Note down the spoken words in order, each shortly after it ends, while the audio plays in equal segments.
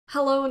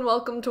Hello and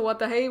welcome to What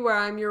the Hey, where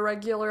I'm your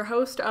regular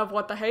host of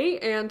What the Hey,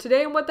 and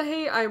today in What the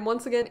Hey, I am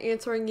once again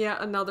answering yet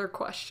another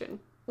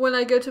question. When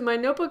I go to my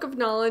notebook of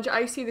knowledge,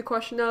 I see the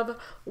question of,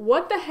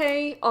 what the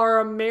hey are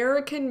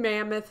American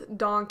mammoth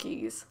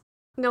donkeys?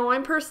 Now,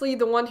 I'm personally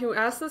the one who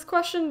asked this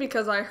question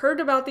because I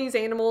heard about these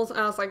animals and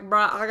I was like,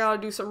 bruh, I gotta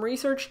do some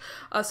research,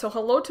 so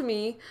hello to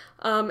me,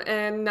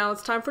 and now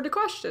it's time for the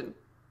question.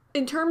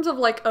 In terms of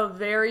like a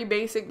very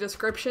basic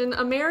description,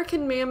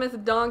 American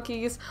mammoth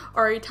donkeys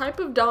are a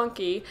type of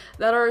donkey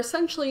that are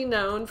essentially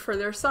known for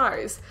their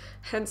size,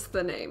 hence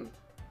the name.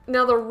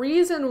 Now, the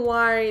reason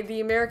why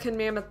the American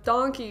mammoth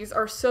donkeys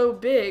are so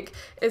big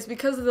is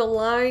because of the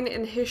line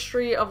and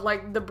history of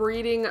like the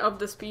breeding of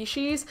the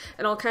species,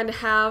 and I'll kind of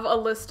have a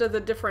list of the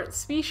different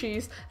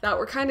species that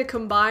were kind of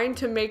combined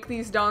to make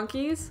these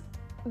donkeys.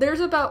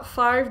 There's about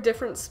 5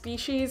 different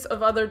species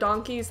of other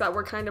donkeys that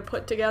were kind of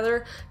put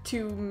together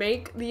to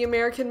make the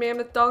American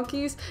mammoth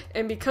donkeys,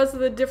 and because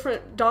of the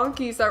different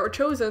donkeys that were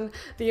chosen,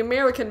 the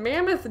American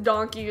mammoth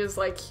donkey is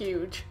like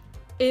huge.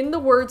 In the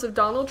words of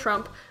Donald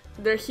Trump,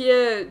 they're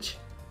huge.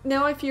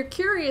 Now, if you're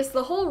curious,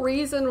 the whole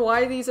reason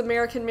why these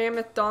American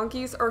mammoth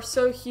donkeys are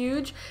so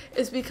huge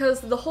is because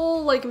the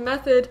whole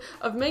method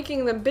of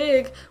making them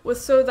big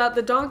was so that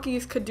the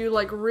donkeys could do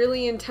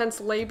really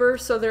intense labor,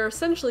 so they're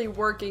essentially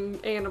working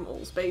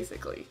animals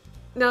basically.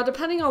 Now,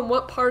 depending on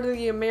what part of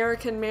the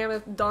American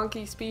mammoth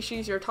donkey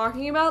species you're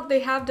talking about, they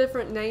have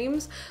different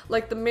names.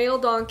 Like the male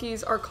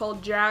donkeys are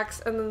called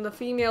Jacks and then the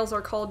females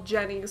are called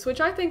Jennies,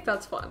 which I think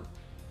that's fun.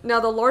 Now,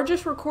 the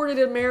largest recorded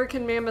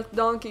American mammoth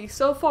donkey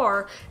so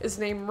far is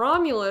named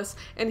Romulus,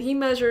 and he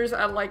measures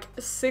at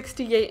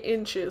 68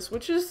 inches,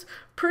 which is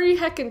pretty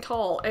heckin'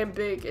 tall and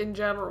big in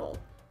general.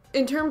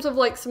 In terms of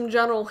some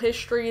general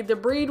history, the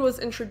breed was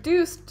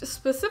introduced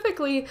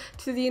specifically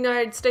to the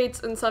United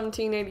States in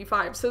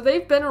 1785, so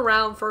they've been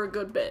around for a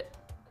good bit.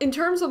 In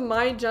terms of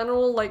my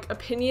general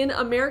opinion,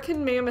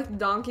 American mammoth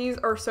donkeys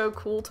are so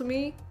cool to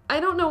me. I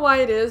don't know why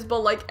it is,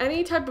 but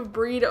any type of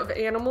breed of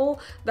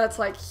animal that's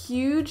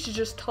huge,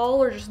 just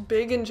tall, or just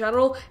big in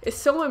general is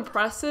so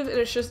impressive, and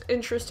it's just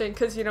interesting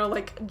because,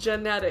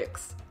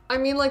 genetics. I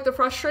mean, the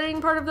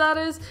frustrating part of that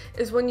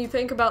is when you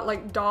think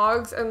about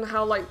dogs and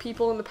how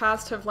people in the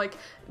past have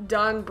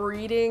done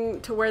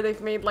breeding to where they've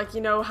made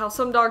how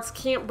some dogs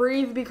can't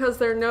breathe because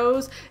their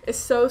nose is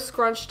so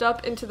scrunched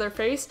up into their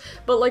face,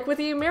 but with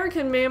the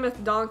American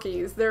mammoth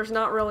donkeys, there's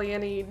not really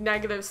any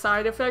negative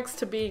side effects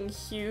to being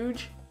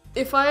huge.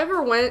 If I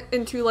ever went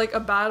into a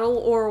battle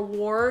or a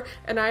war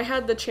and I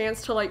had the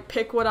chance to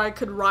pick what I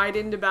could ride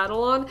into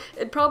battle on,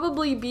 it'd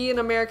probably be an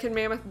American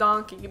mammoth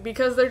donkey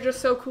because they're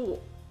just so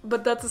cool.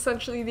 But that's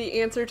essentially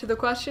the answer to the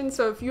question,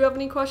 so if you have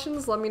any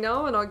questions, let me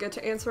know and I'll get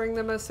to answering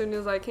them as soon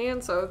as I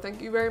can, so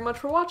thank you very much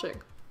for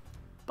watching.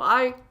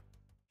 Bye!